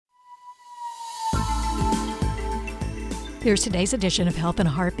Here's today's edition of Health in a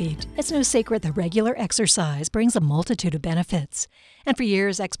Heartbeat. It's no secret that regular exercise brings a multitude of benefits. And for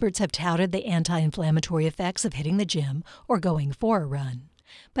years, experts have touted the anti-inflammatory effects of hitting the gym or going for a run.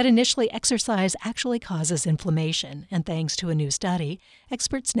 But initially, exercise actually causes inflammation, and thanks to a new study,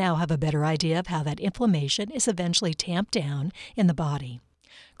 experts now have a better idea of how that inflammation is eventually tamped down in the body.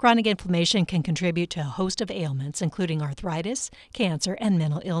 Chronic inflammation can contribute to a host of ailments, including arthritis, cancer, and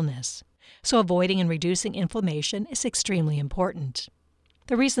mental illness. So avoiding and reducing inflammation is extremely important.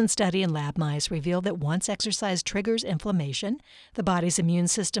 The recent study in lab mice revealed that once exercise triggers inflammation, the body's immune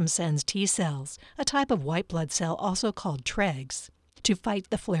system sends T cells, a type of white blood cell also called Tregs, to fight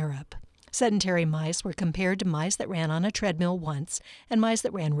the flare-up. Sedentary mice were compared to mice that ran on a treadmill once and mice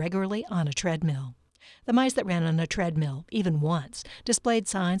that ran regularly on a treadmill. The mice that ran on a treadmill, even once, displayed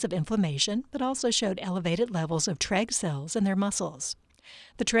signs of inflammation but also showed elevated levels of Treg cells in their muscles.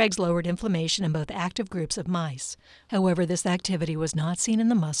 The Tregs lowered inflammation in both active groups of mice. However, this activity was not seen in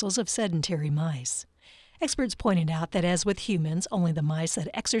the muscles of sedentary mice. Experts pointed out that as with humans, only the mice that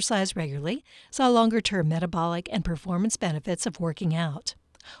exercise regularly saw longer-term metabolic and performance benefits of working out.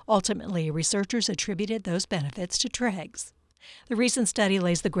 Ultimately, researchers attributed those benefits to Tregs. The recent study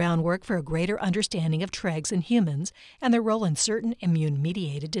lays the groundwork for a greater understanding of Tregs in humans and their role in certain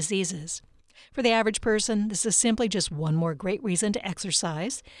immune-mediated diseases. For the average person, this is simply just one more great reason to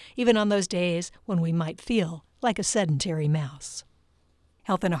exercise, even on those days when we might feel like a sedentary mouse.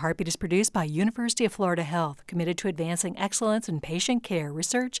 Health in a Heartbeat is produced by University of Florida Health, committed to advancing excellence in patient care,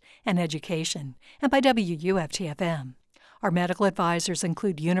 research, and education, and by WUFT-FM. Our medical advisors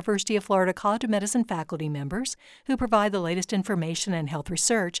include University of Florida College of Medicine faculty members who provide the latest information in health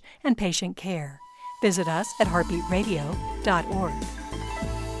research and patient care. Visit us at heartbeatradio.org.